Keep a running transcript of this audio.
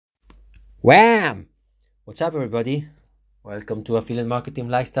Wham! What's up, everybody? Welcome to Affiliate Marketing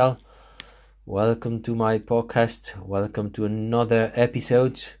Lifestyle. Welcome to my podcast. Welcome to another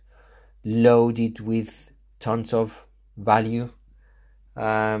episode loaded with tons of value.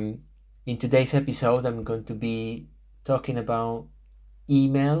 In today's episode, I'm going to be talking about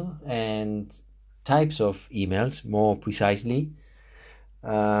email and types of emails, more precisely.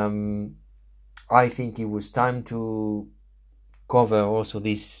 I think it was time to cover also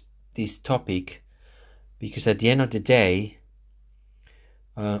this topic, because at the end of the day,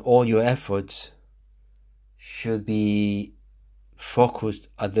 all your efforts should be focused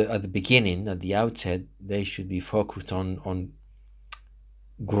at the beginning, at the outset. They should be focused on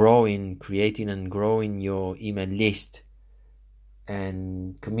creating and growing your email list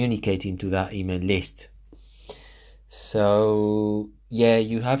and communicating to that email list. So yeah,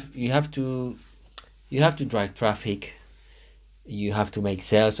 you have to drive traffic. You have to make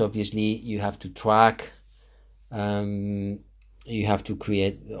sales. Obviously, you have to track. You have to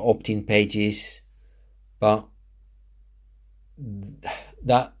create opt-in pages, but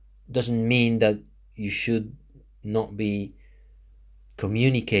that doesn't mean that you should not be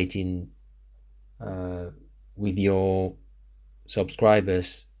communicating with your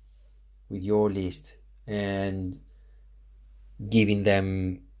subscribers, with your list, and giving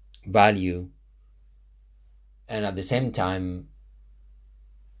them value, and at the same time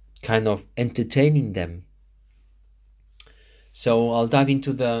kind of entertaining them. So I'll dive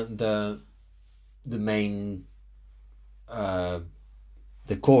into the main the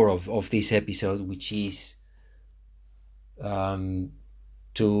core of this episode, which is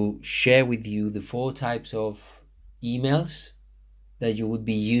to share with you the 4 types of emails that you would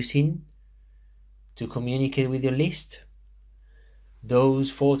be using to communicate with your list. Those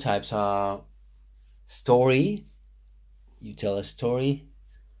 4 types are story, you tell a story;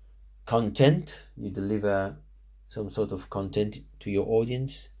 content, you deliver some sort of content to your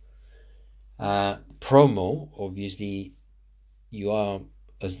audience; promo, obviously you are,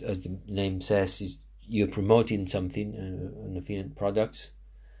 as the name says, you're promoting something, an affiliate product.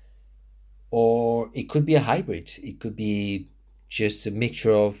 Or it could be a hybrid. It could be just a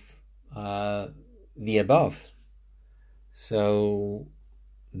mixture of the above. So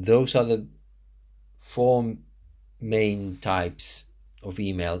those are the 4 main types of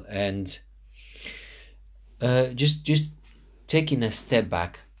email. And just taking a step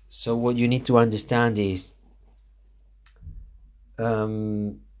back. So what you need to understand is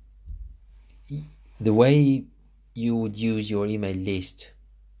the way you would use your email list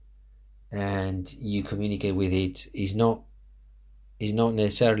and you communicate with it is not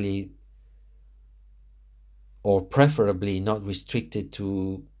necessarily, or preferably not, restricted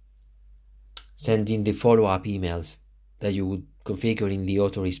to sending the follow-up emails that you would configure in the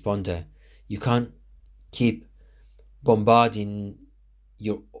autoresponder. You can't keep bombarding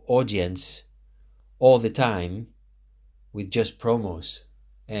your audience all the time with just promos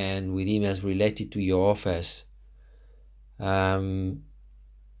and with emails related to your offers.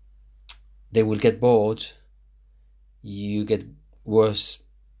 They will get bored. You will get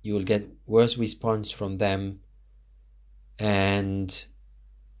worse response from them, and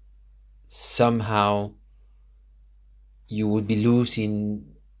somehow you would be losing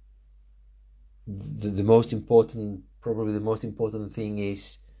the most important, probably the most important thing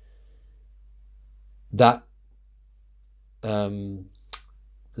is that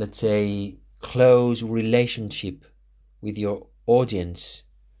let's say close relationship with your audience.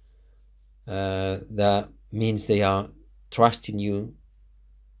 That means they are trusting you,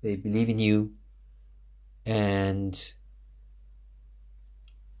 they believe in you, and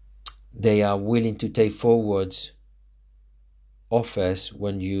they are willing to take forward offers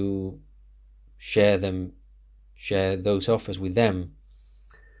when you share those offers with them,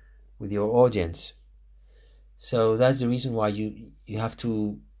 with your audience. So that's the reason why you have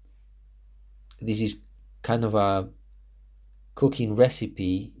to, this is kind of a cooking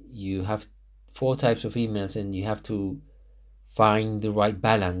recipe. You have 4 types of emails, and you have to find the right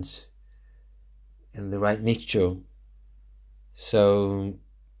balance and the right mixture, so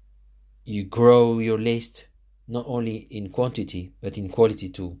you grow your list not only in quantity but in quality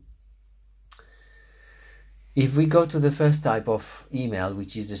too. If we go to the first type of email,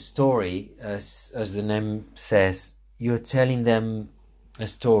 which is a story, as the name says, you're telling them a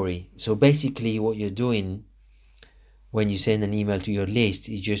story. So basically what you're doing when you send an email to your list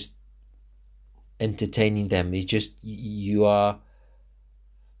is just entertaining them. It's just, you are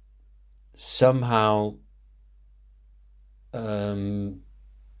somehow,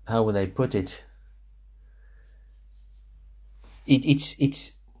 how would I put it?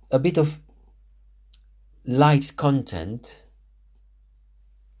 It's a bit of light content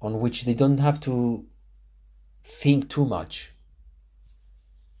on which they don't have to think too much.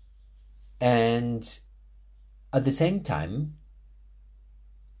 And at the same time,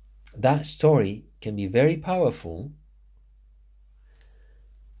 that story can be very powerful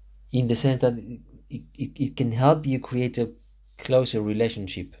in the sense that it can help you create a closer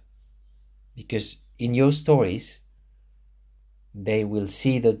relationship, because in your stories they will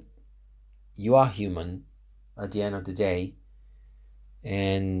see that you are human at the end of the day,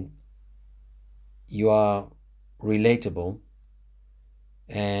 and you are relatable,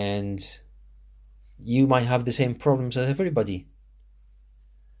 and you might have the same problems as everybody.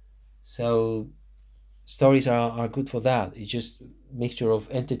 So stories are good for that. It's just a mixture of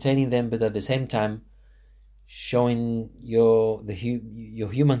entertaining them, but at the same time showing your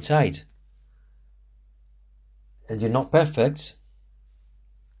human side. And you're not perfect,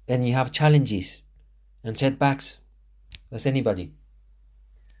 and you have challenges and setbacks as anybody.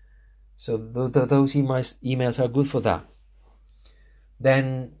 So those emails are good for that.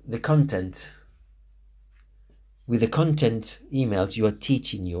 Then the content. With the content emails, you are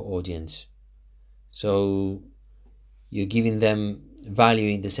teaching your audience. So you're giving them value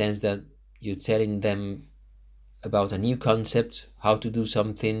in the sense that you're telling them about a new concept, how to do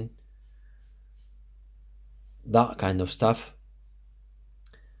something, that kind of stuff.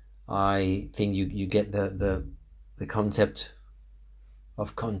 I think you get the concept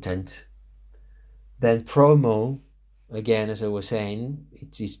of content. Then promo, again, as I was saying,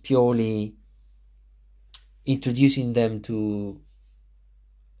 it is purely introducing them to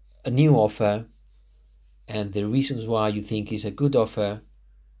a new offer and the reasons why you think is a good offer,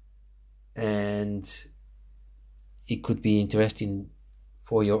 and it could be interesting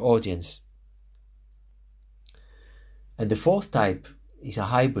for your audience. And the fourth type is a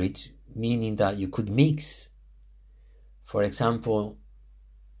hybrid, meaning that you could mix. For example,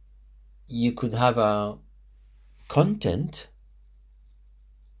 you could have a content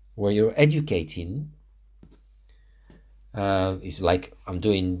where you're educating. It's like I'm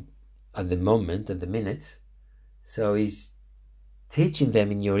doing at the minute. So it's teaching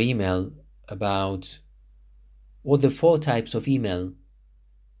them in your email about all the 4 types of email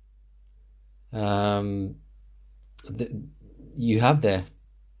you have there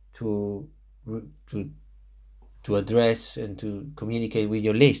to address and to communicate with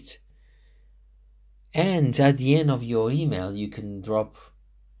your list. And at the end of your email, you can drop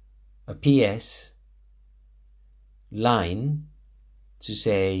a PS line to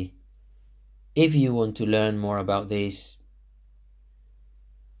say, if you want to learn more about this,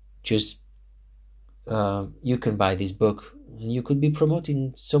 just you can buy this book, and you could be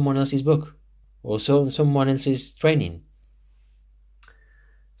promoting someone else's book or someone else's training.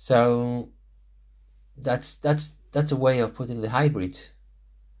 So that's a way of putting the hybrid.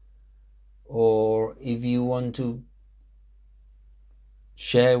 Or if you want to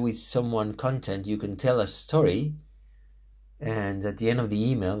share with someone content, you can tell a story, and at the end of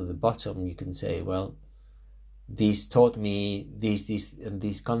the email, at the bottom, you can say, well, this taught me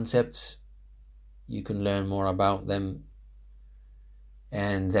these concepts. You can learn more about them.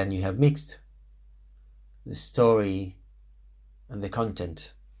 And then you have mixed the story and the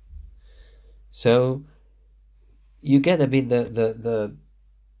content. So you get a bit the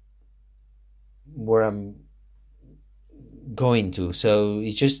where I'm going to. So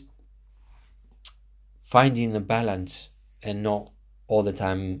it's just finding a balance and not all the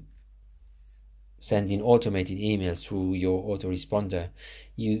time sending automated emails through your autoresponder.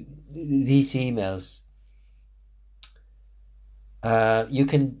 These emails, you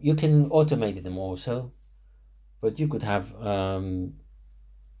can automate them also, but you could have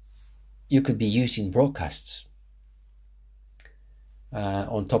you could be using broadcasts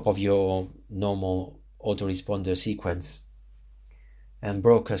on top of your normal autoresponder sequence. And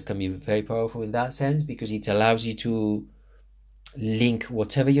broadcast can be very powerful in that sense, because it allows you to link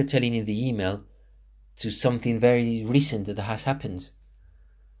whatever you're telling in the email to something very recent that has happened.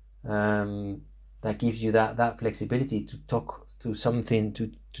 That gives you that flexibility to talk to something,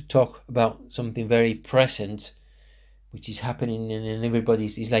 to talk about something very present, which is happening, and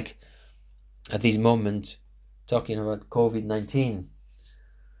everybody's is like at this moment talking about COVID-19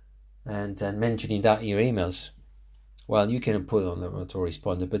 and mentioning that in your emails. Well, you can put on the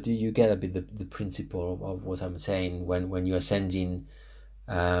autoresponder, but you get a bit the principle of what I'm saying when you are sending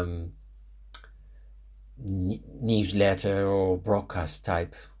newsletter or broadcast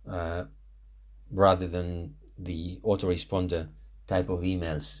type rather than the autoresponder type of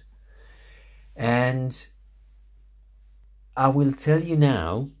emails. And I will tell you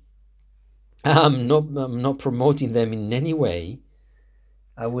now I'm not promoting them in any way.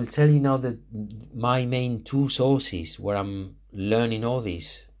 I will tell you now that my main two sources where I'm learning all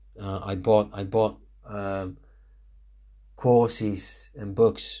this. I bought courses and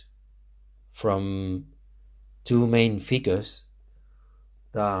books from two main figures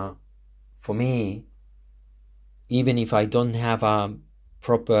that, for me, even if I don't have a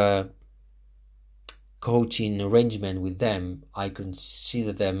proper coaching arrangement with them, I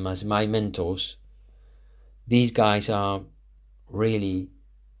consider them as my mentors. These guys are really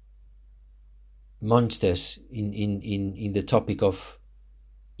monsters in the topic of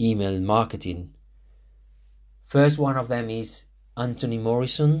email marketing. First one of them is Anthony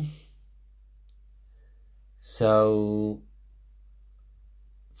Morrison. So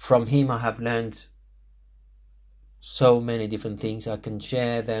from him I have learned so many different things. I can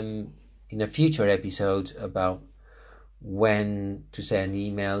share them in a future episode about when to send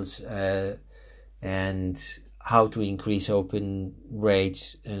emails and how to increase open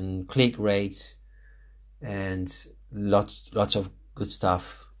rates and click rates and lots of good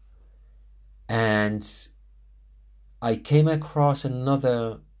stuff. And I came across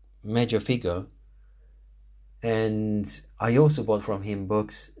another major figure, and I also bought from him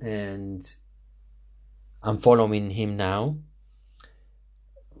books, and I'm following him now.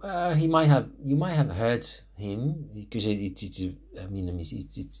 You might have heard him because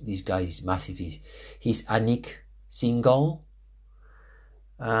this guy is massive. He's Anik Singal.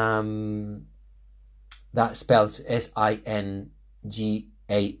 That spells Singal.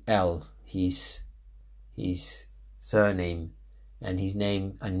 His surname, and his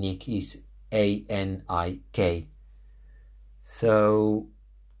name Anik is Anik. So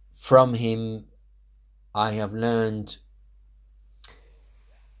from him I have learned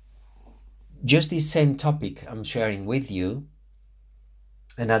just this same topic I'm sharing with you,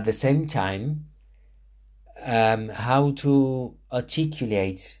 and at the same time how to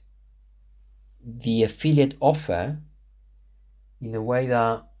articulate the affiliate offer in a way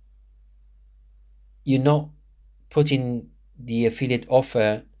that you're not putting the affiliate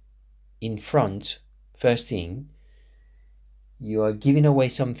offer in front first thing. You are giving away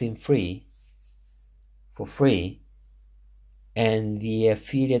something free for free, and the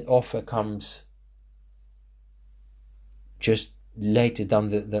affiliate offer comes just later down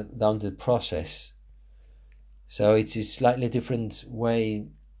the process. So it's a slightly different way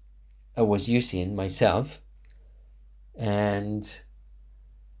I was using myself, and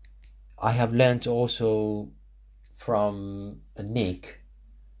I have learned also from Nick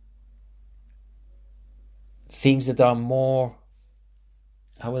things that are more,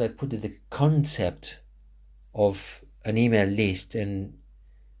 how would I put it, the concept of an email list and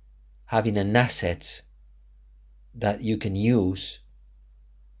having an asset that you can use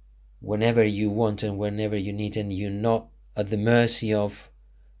whenever you want and whenever you need, and you're not at the mercy of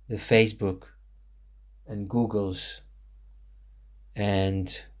the Facebook and Google's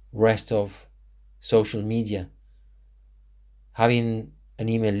and rest of social media. Having an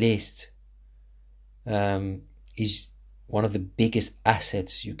email list is one of the biggest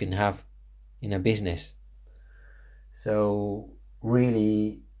assets you can have in a business. So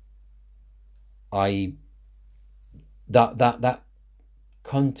really, that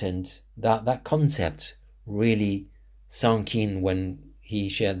content, that concept really sunk in when he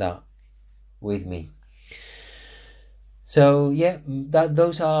shared that with me. So yeah,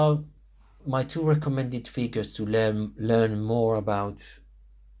 those are my two recommended figures to learn more about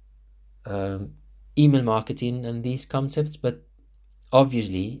email marketing and these concepts. But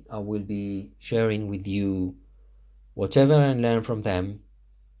obviously I will be sharing with you whatever I learn from them.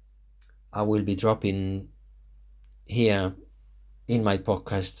 I will be dropping here in my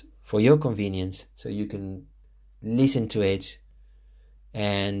podcast for your convenience, so you can listen to it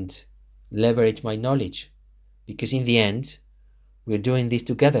and leverage my knowledge, because in the end we're doing this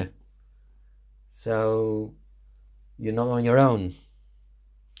together, so you're not on your own.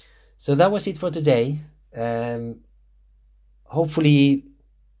 So that was it for today. Hopefully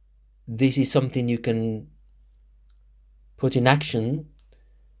this is something you can put in action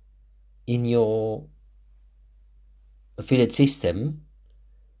in your affiliate system,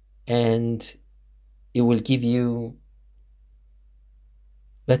 and it will give you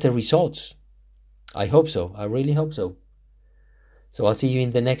better results. I hope so. I really hope so. So I'll see you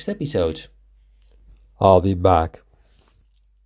in the next episode. I'll be back.